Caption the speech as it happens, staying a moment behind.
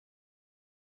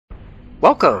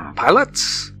Welcome,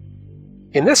 pilots!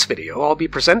 In this video, I'll be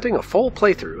presenting a full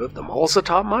playthrough of the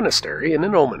Mul-Zatah Monastery in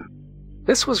an Omen.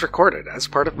 This was recorded as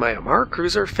part of my Amar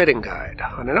Cruiser fitting guide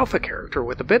on an alpha character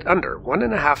with a bit under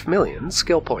 1.5 million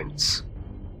skill points.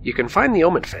 You can find the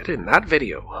Omen fit in that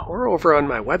video, or over on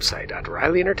my website at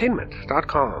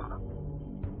RileyEntertainment.com.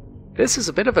 This is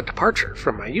a bit of a departure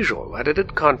from my usual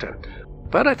edited content,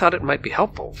 but I thought it might be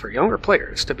helpful for younger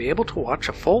players to be able to watch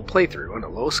a full playthrough on a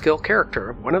low-skill character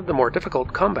of one of the more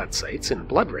difficult combat sites in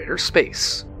Blood Raider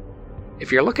space. If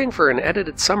you're looking for an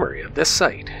edited summary of this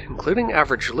site, including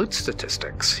average loot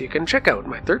statistics, you can check out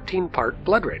my 13-part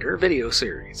Blood Raider video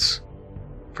series.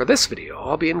 For this video,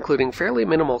 I'll be including fairly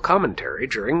minimal commentary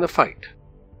during the fight.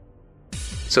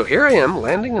 So here I am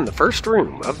landing in the first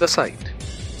room of the site.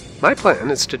 My plan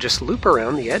is to just loop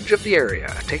around the edge of the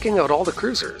area, taking out all the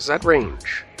cruisers at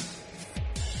range.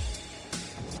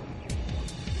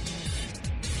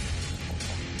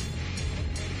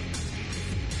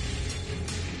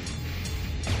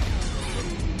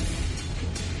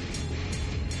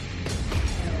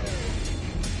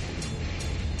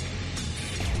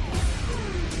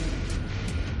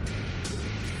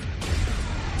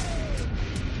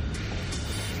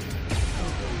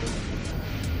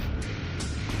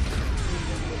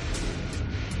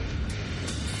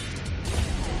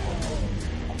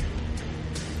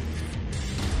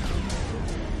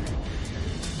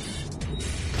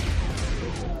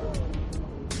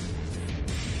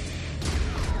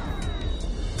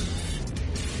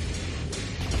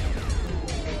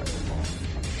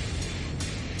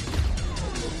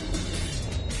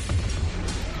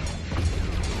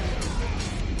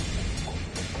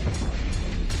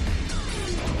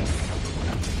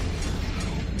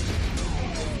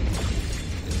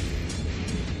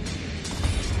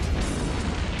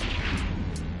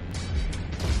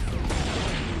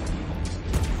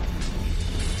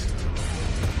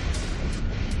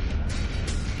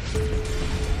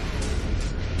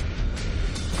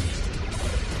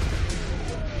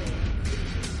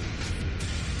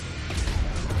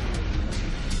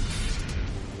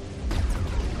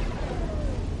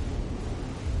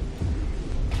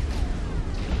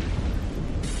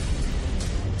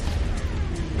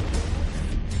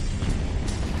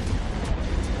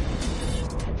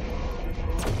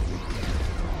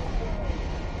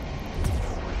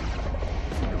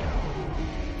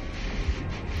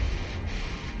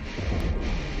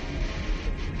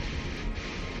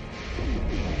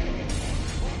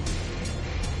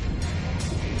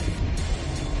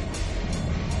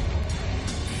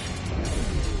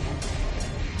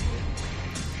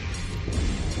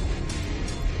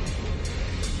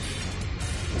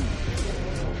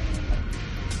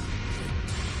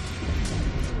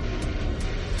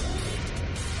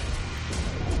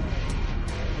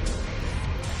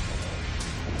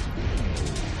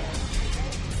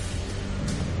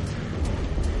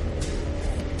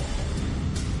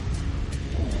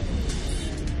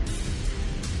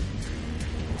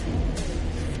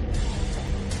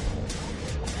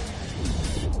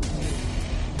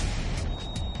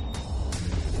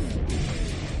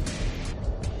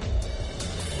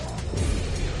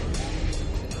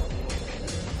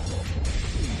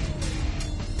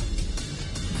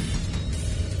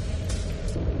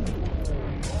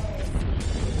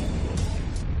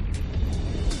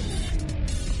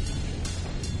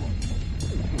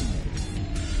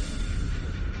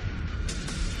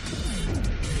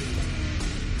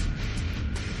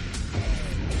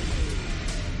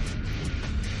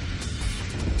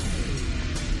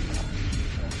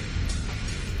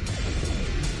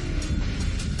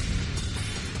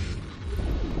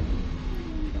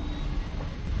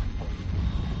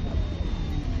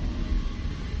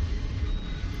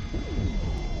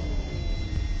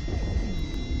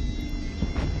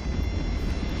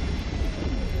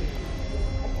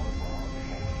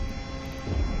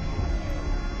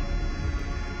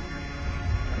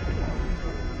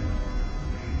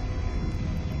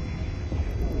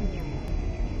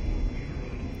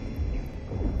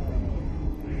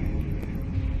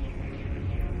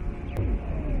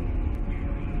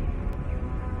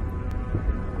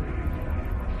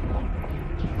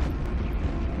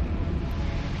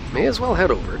 May as well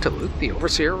head over to loot the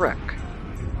Overseer wreck.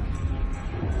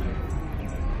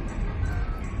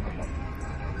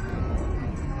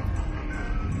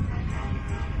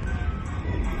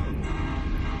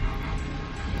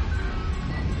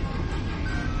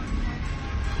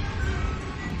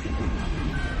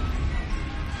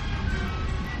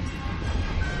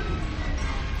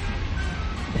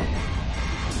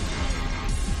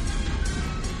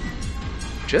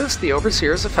 Just the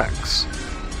Overseer's effects.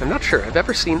 I'm not sure I've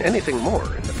ever seen anything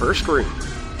more in the first room.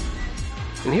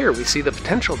 And here we see the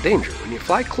potential danger when you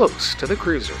fly close to the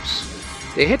cruisers.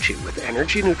 They hit you with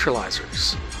energy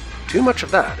neutralizers. Too much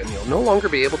of that and you'll no longer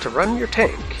be able to run your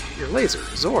tank, your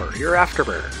lasers, or your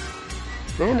Afterburner.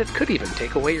 And it could even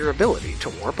take away your ability to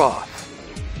warp off.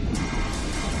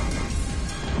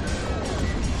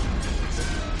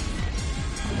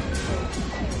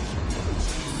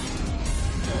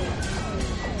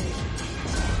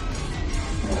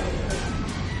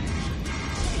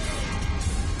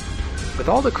 With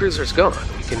all the cruisers gone,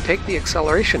 we can take the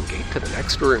acceleration gate to the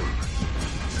next room.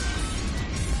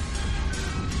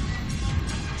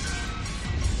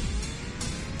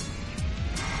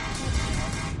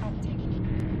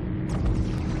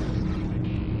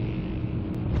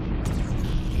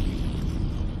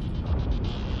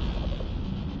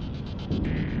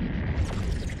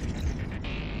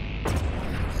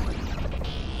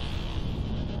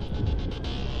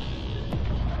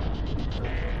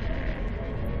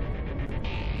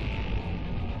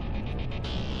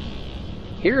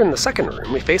 Here in the second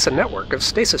room, we face a network of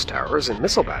stasis towers and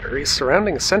missile batteries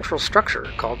surrounding a central structure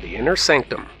called the Inner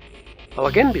Sanctum. I'll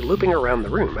again be looping around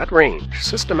the room at range,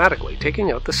 systematically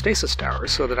taking out the stasis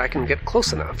towers so that I can get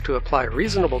close enough to apply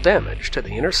reasonable damage to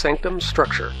the Inner Sanctum's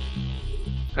structure.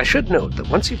 I should note that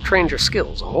once you've trained your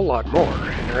skills a whole lot more,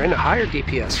 and are in a higher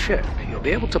DPS ship, you'll be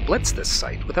able to blitz this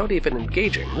site without even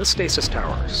engaging the stasis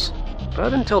towers.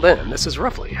 But until then, this is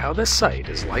roughly how this site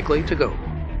is likely to go.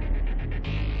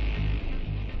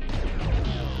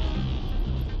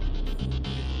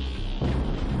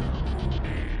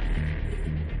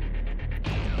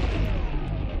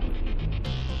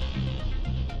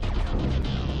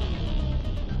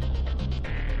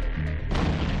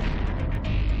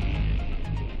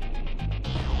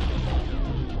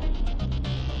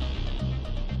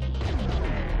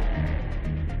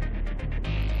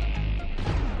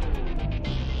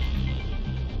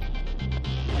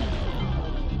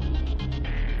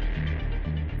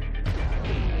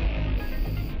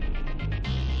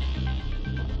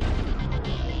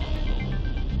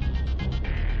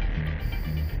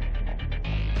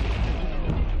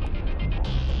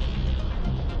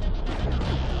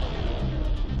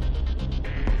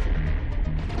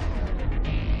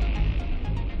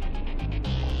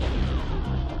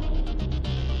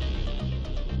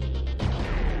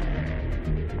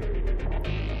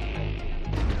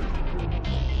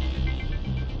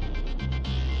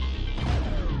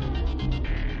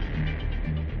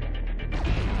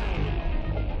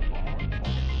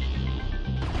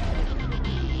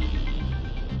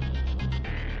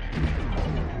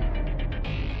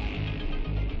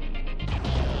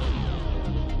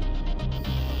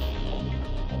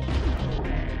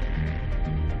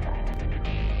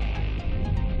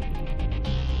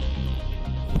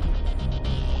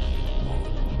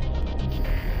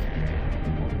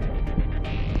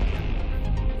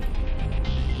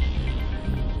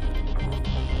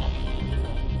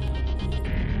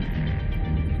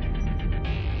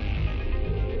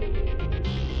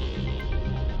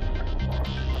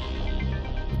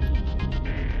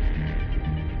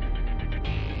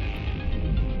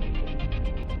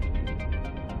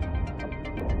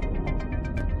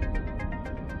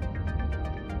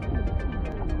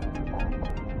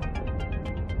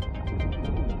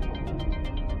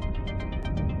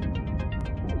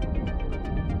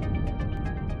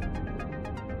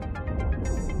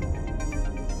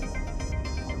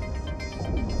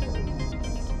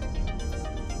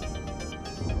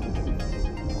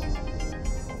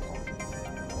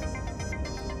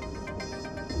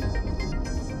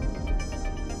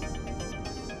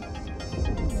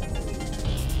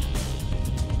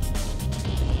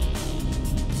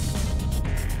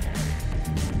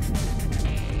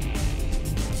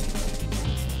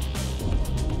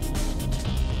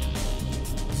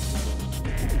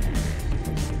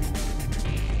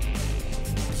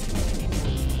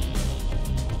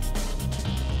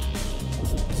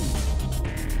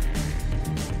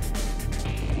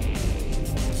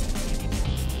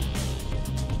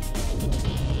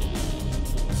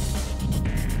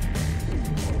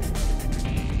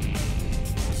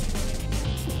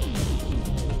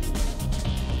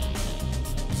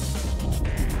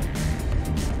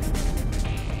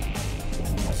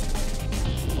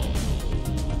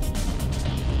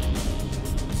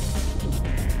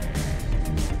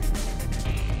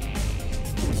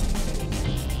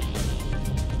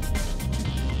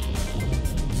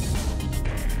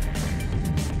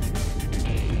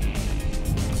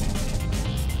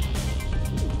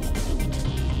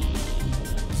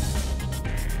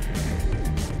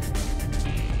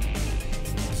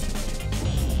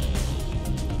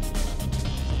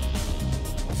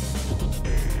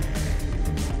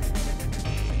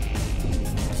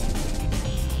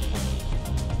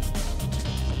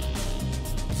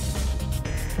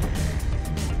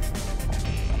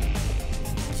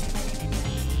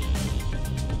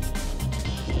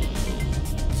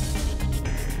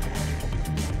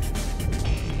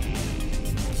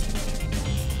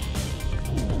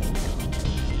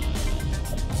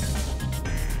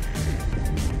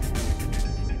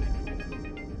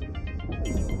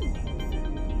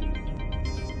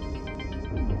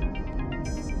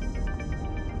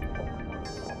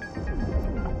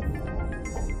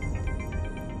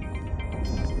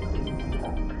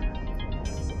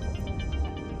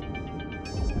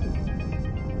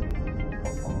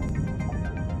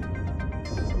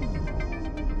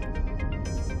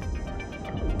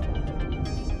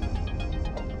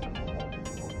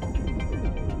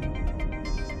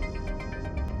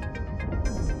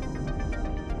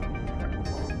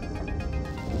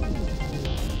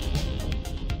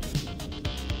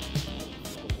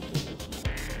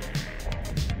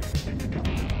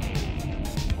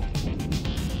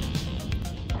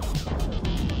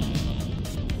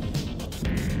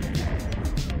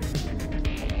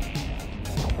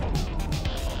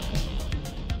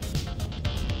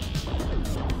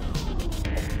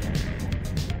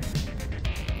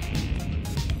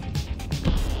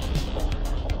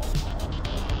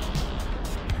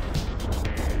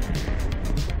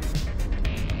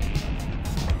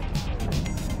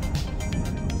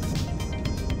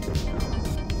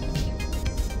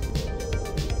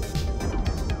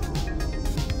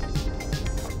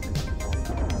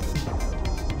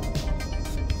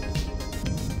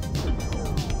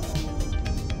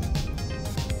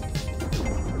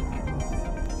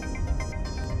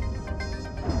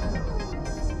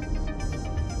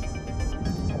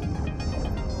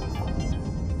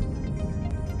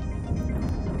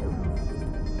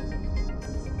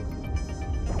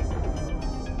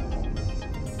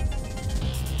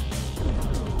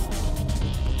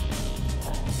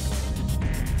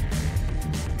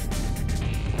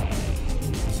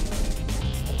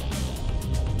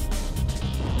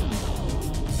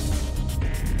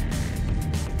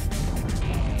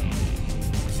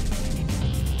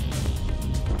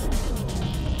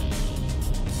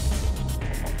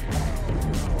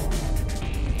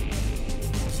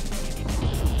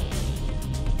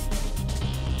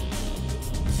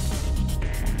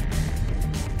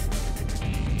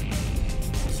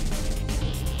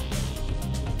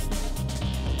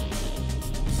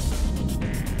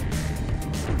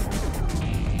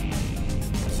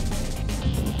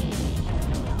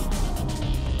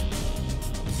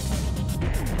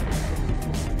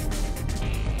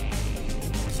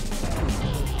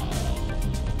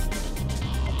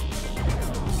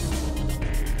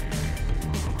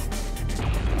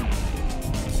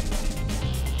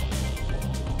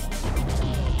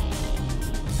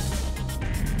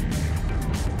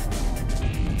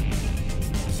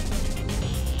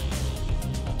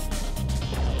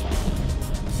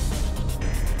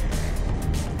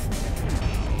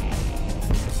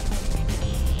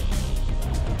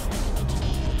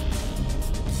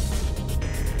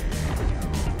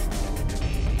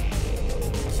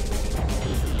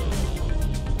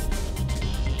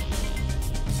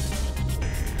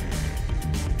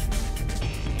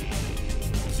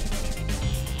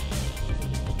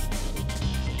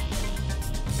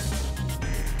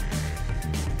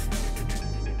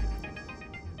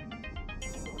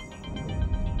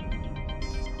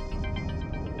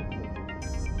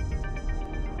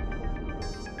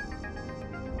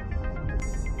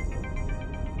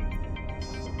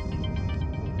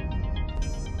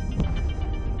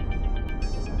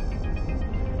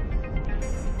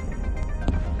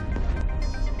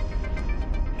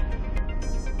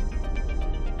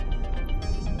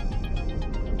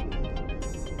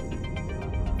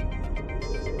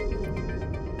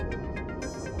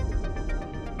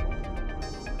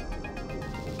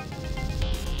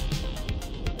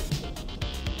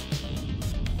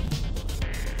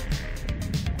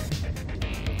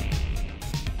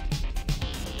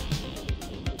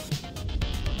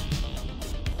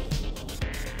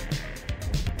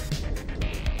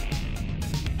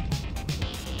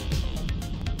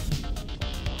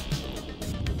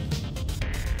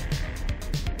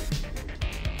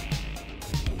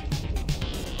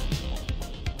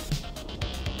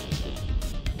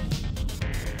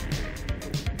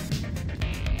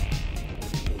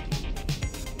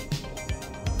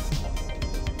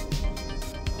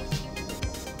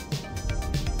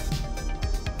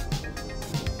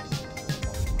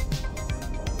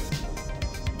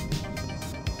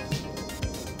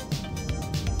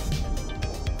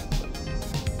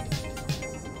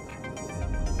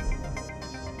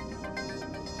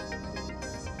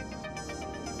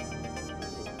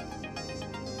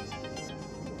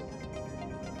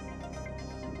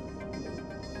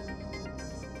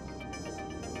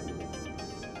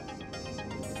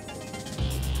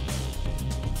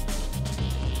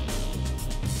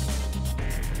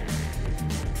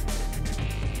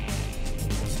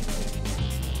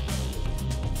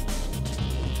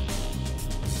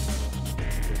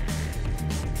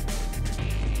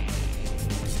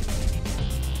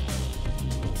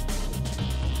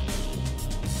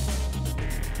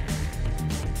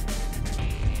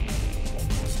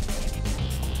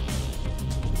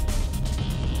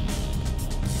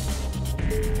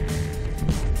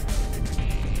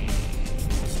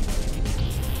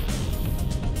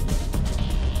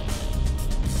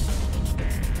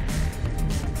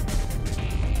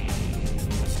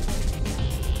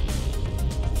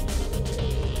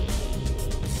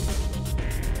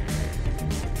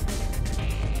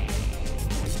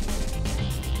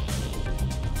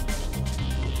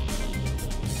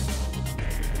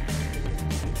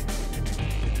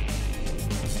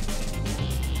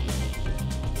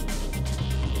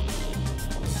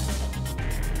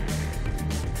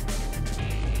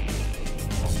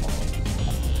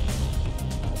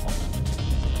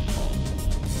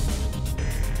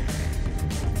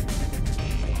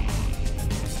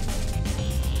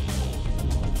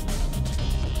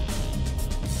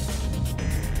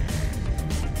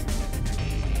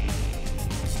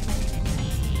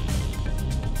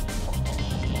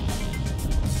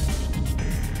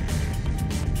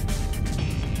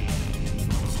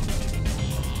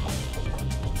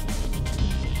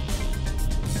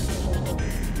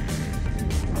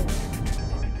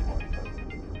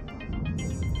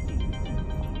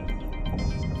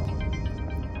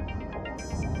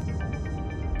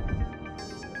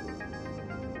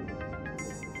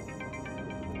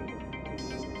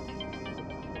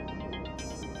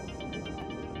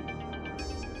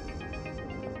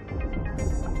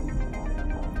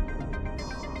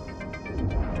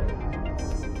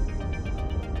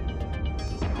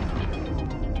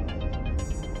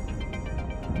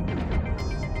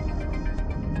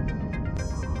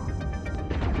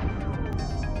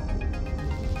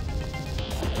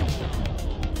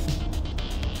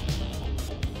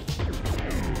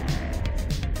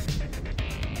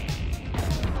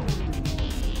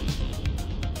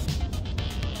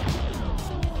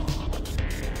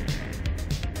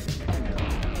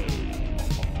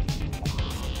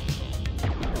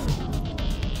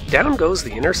 Down goes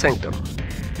the inner sanctum.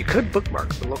 You could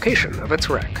bookmark the location of its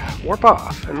wreck, warp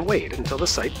off, and wait until the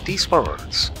site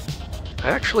despawns. I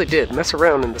actually did mess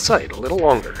around in the site a little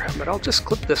longer, but I'll just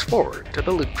clip this forward to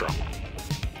the loot drop.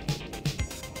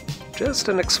 Just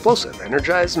an explosive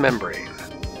energized membrane.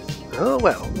 Oh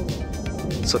well.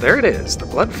 So there it is, the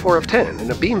Blood 4 of 10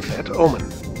 in a beam-fit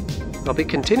Omen. I'll be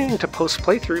continuing to post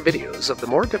playthrough videos of the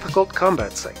more difficult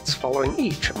combat sites following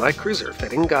each of my cruiser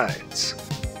fitting guides.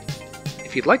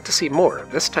 If you'd like to see more of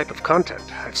this type of content,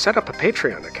 I've set up a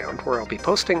Patreon account where I'll be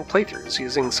posting playthroughs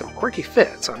using some quirky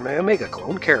fits on my Omega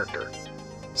clone character,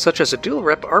 such as a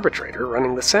dual-rep arbitrator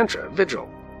running the Sancha Vigil.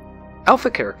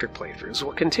 Alpha character playthroughs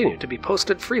will continue to be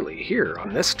posted freely here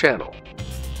on this channel.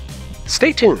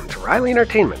 Stay tuned to Riley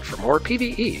Entertainment for more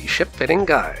PvE ship-fitting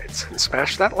guides, and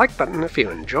smash that like button if you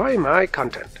enjoy my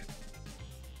content.